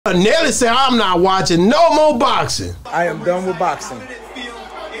Nelly said, I'm not watching no more boxing. I am done with boxing.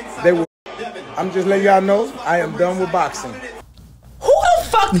 I'm just letting y'all know, I am done with boxing. Who the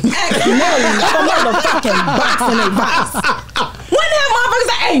fuck asked Nelly for motherfucking boxing advice? When that motherfucker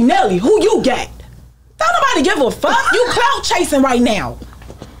say, hey Nelly, who you got? Don't nobody give a fuck. You clout chasing right now.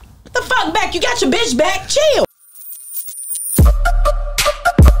 The fuck back, you got your bitch back, chill.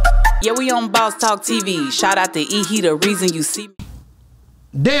 Yeah, we on Boss Talk TV. Shout out to E. He the reason you see me.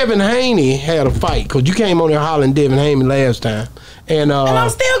 Devin Haney had a fight because you came on there hollering Devin Haney last time, and I'm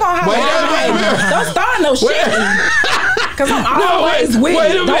still gonna holler Devin Haney. Don't start no shit. Cause I'm always with.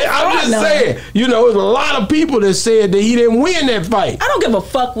 Wait a minute, I'm just saying. You know, there's a lot of people that said that he didn't win that fight. I don't give a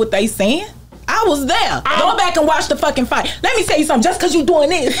fuck what they saying. I was there. Go back and watch the fucking fight. Let me tell you something. Just because you doing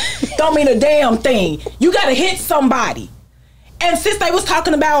this don't mean a damn thing. You gotta hit somebody. And since they was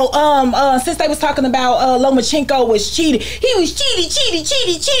talking about Lomachenko was cheated, he was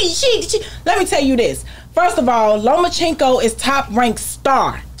cheated. Let me tell you this. First of all, Lomachenko is top ranked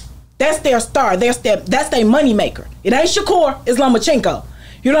star. That's their star. That's their money maker. It ain't Shakur, it's Lomachenko.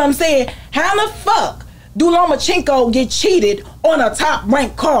 You know what I'm saying? How the fuck do Lomachenko get cheated on a top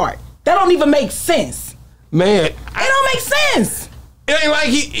ranked card? That don't even make sense. Man, it don't make sense. It ain't like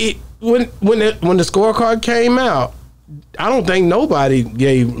when the scorecard came out, I don't think nobody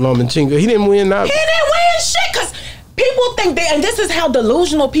gave Lomachenko. He didn't win that. He didn't win shit because people think and this is how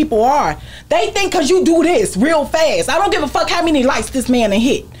delusional people are. They think because you do this real fast. I don't give a fuck how many likes this man and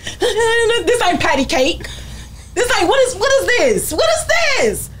hit. This ain't patty cake. This ain't, what is this? What is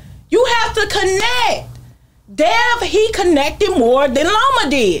this? You have to connect. Dev, he connected more than Loma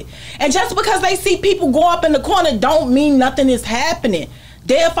did. And just because they see people go up in the corner don't mean nothing is happening.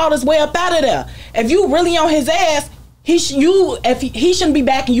 Dev fought his way up out of there. If you really on his ass, he shouldn't be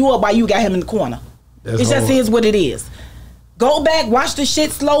backing you up while you got him in the corner. It just is what it is. Go back, watch the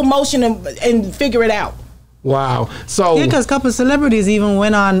shit slow motion and figure it out. Wow. So yeah, because a couple of celebrities even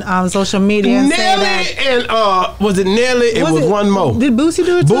went on social media and Nelly and was it Nelly? It was one more. Did Boosie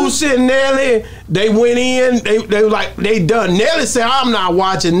do it too? Boosie and Nelly, they went in. They were like, they done. Nelly said, I'm not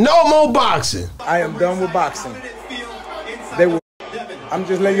watching no more boxing. I am done with boxing. I'm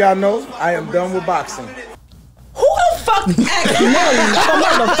just letting y'all know, I am done with boxing. Who the fuck asked Nelly for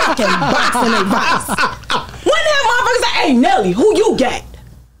motherfucking boxing advice? When that motherfucker say, hey Nelly, who you got?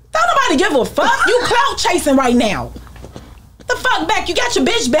 Don't nobody give a fuck. You clout chasing right now. The fuck back, you got your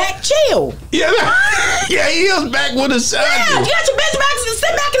bitch back, chill. Yeah, yeah, he is back with a son. Yeah, you got your bitch back, so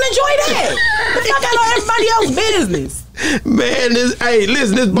sit back and enjoy that. The fuck out of everybody else's business. Man, hey,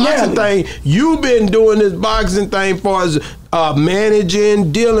 listen, this boxing thing, you've been doing this boxing thing for us.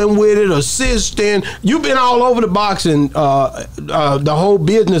 Managing, dealing with it, assisting. You've been all over the boxing, the whole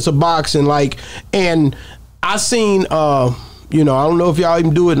business of boxing. Like, and I seen, you know, I don't know if y'all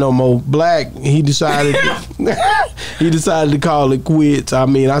even do it no more. Black, he decided, he decided to call it quits. I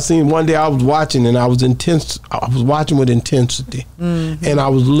mean, I seen one day I was watching and I was watching with intensity, and I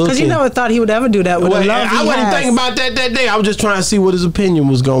was looking. Because you never thought he would ever do that with the love I wasn't thinking about that day. I was just trying to see what his opinion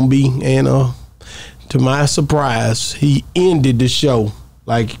was gonna be, and to my surprise, he ended the show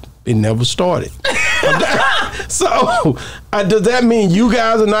like it never started. So, does that mean you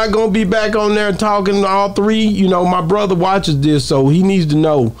guys are not going to be back on there talking all three? You know, my brother watches this, so he needs to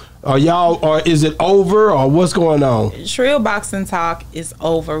know. Are y'all, or is it over, or what's going on? Trill Boxing Talk is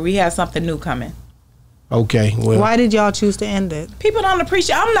over. We have something new coming. Okay, well. Why did y'all choose to end it? People don't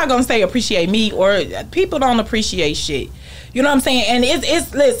appreciate, I'm not going to say appreciate me, or people don't appreciate shit. You know what I'm saying? And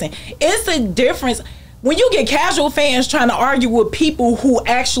listen, it's a difference. When you get casual fans trying to argue with people who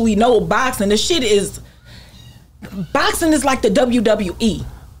actually know boxing, boxing is like the WWE.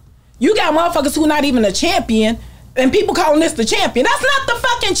 You got motherfuckers who not even a champion, and people calling this the champion. That's not the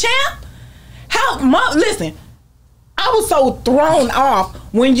fucking champ. Listen, I was so thrown off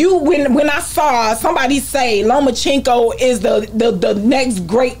when I saw somebody say Lomachenko is the next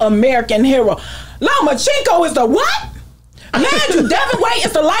great American hero. Lomachenko is the what? Man, Devin Wade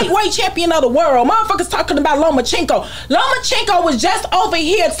is the lightweight champion of the world. Motherfuckers talking about Lomachenko. Lomachenko was just over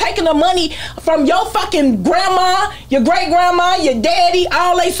here taking the money from your fucking grandma, your great grandma, your daddy,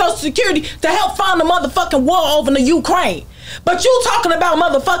 all they social security to help fund the motherfucking war over in the Ukraine. But you talking about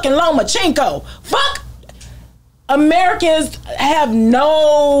motherfucking Lomachenko. Fuck. Americans have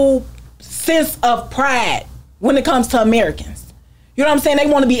no sense of pride when it comes to Americans. You know what I'm saying? They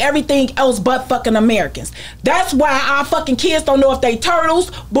want to be everything else but fucking Americans. That's why our fucking kids don't know if they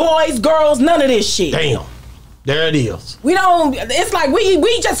turtles, boys, girls, none of this shit. Damn. There it is. We don't, it's like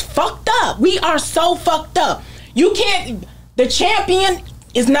we just fucked up. We are so fucked up. You can't, the champion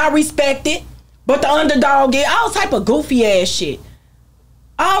is not respected, but the underdog is all type of goofy ass shit.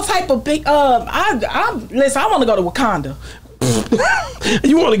 All type of big. Listen. I want to go to Wakanda.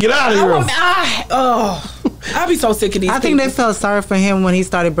 You want to get out of here? I be so sick of these. I think they felt sorry for him when he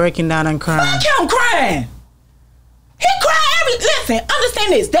started breaking down and crying. Fuck him crying. He cried listen,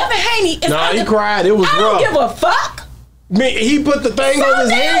 understand this. Devin Haney is he cried. It was rough. I don't give a fuck. He put the thing on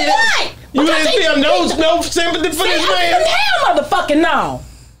his head. What? You didn't feel no sympathy for this man? Hell motherfucking no.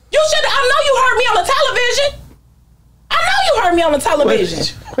 You should. I know you heard me on the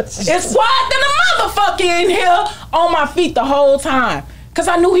television. It's quiet than a motherfucker in here on my feet the whole time. Cause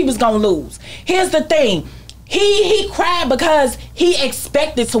I knew he was gonna lose. Here's the thing. He cried because he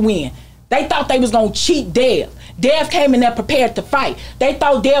expected to win. They thought they was gonna cheat Dev. Dev came in there prepared to fight. They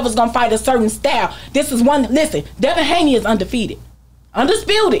thought Dev was gonna fight a certain style. Listen, Devin Haney is undefeated.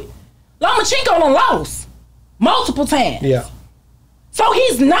 Undisputed. Lomachenko done lost multiple times. Yeah. So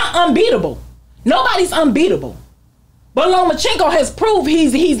he's not unbeatable. Nobody's unbeatable. But Lomachenko has proved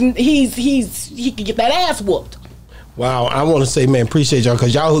he can get that ass whooped. Wow, I want to say, man, appreciate y'all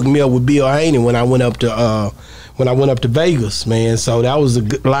because y'all hooked me up with Bill Haney when I went up to Vegas, man. So that was a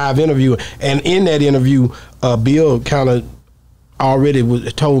good live interview, and in that interview, Bill kind of already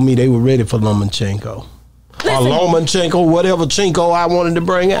told me they were ready for Lomachenko. Or Lomachenko, whatever Chinko I wanted to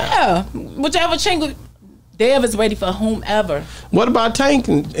bring out. Yeah, whichever Chinko. Dev is ready for whomever. What about Tank?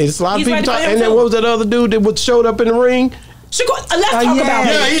 It's a lot of people talking. And too. then what was that other dude that showed up in the ring? Let's talk about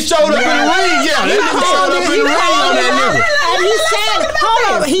it. Yeah, he showed up in the ring. Yeah, that nigga showed up in the ring on that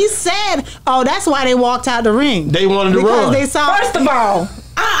nigga. And he said, oh, that's why they walked out the ring. They wanted to run. They saw. First of all,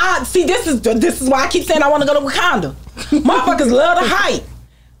 see, this is why I keep saying I want to go to Wakanda. Motherfuckers love the hype.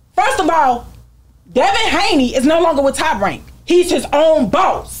 First of all, Devin Haney is no longer with Top Rank. He's his own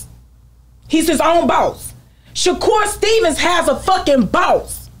boss. Shakur Stevens has a fucking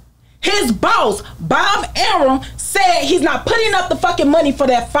boss. His boss, Bob Arum, said he's not putting up the fucking money for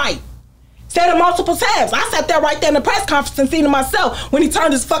that fight. Said it multiple times. I sat there right there in the press conference and seen it myself when he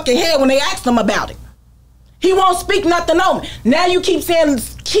turned his fucking head when they asked him about it. He won't speak nothing on it. Now you keep seeing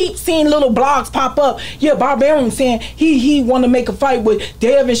little blogs pop up. Yeah, Bob Arum saying he want to make a fight with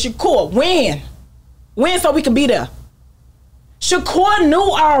Dev and Shakur. When so we can be there. Shakur knew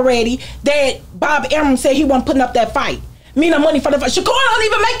already that Bob Arum said he wasn't putting up that fight. Meaning money for the fight. Shakur don't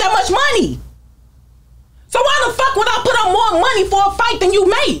even make that much money. So why the fuck would I put up more money for a fight than you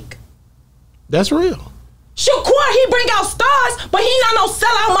make? That's real. Shakur, he bring out stars, but he not no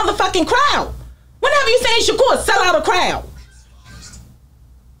sellout motherfucking crowd. When have you seen Shakur sell out a crowd?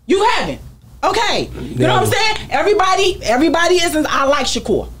 You haven't. Okay. You know what I'm saying? Everybody isn't. I like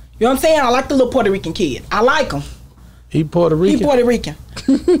Shakur. You know what I'm saying? I like the little Puerto Rican kid. I like him. He Puerto Rican.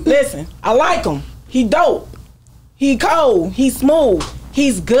 Listen, I like him. He dope. He cold. He smooth.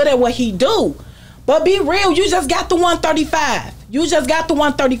 He's good at what he do. But be real, you just got the 135. You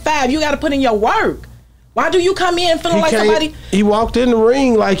got to put in your work. Why do you come in feeling like somebody? He walked in the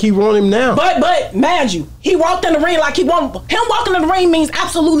ring like he want him now. But mind you, he walked in the ring like he want him. Walking in the ring means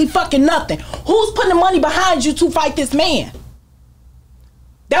absolutely fucking nothing. Who's putting the money behind you to fight this man?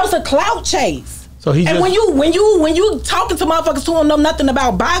 That was a clout chase. So he when you talking to motherfuckers who don't know nothing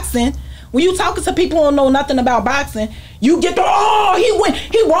about boxing, when you talking to people who don't know nothing about boxing, you get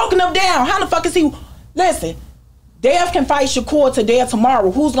he walking them down. How the fuck is he? Listen, Dev can fight Shakur today or tomorrow.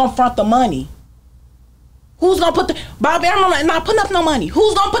 Who's gonna front the money? Who's gonna put the Bob Arum not putting up no money?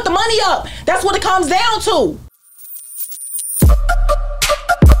 Who's gonna put the money up? That's what it comes down to.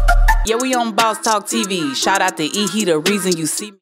 Yeah, we on Boss Talk TV. Shout out to E. He the reason you see me.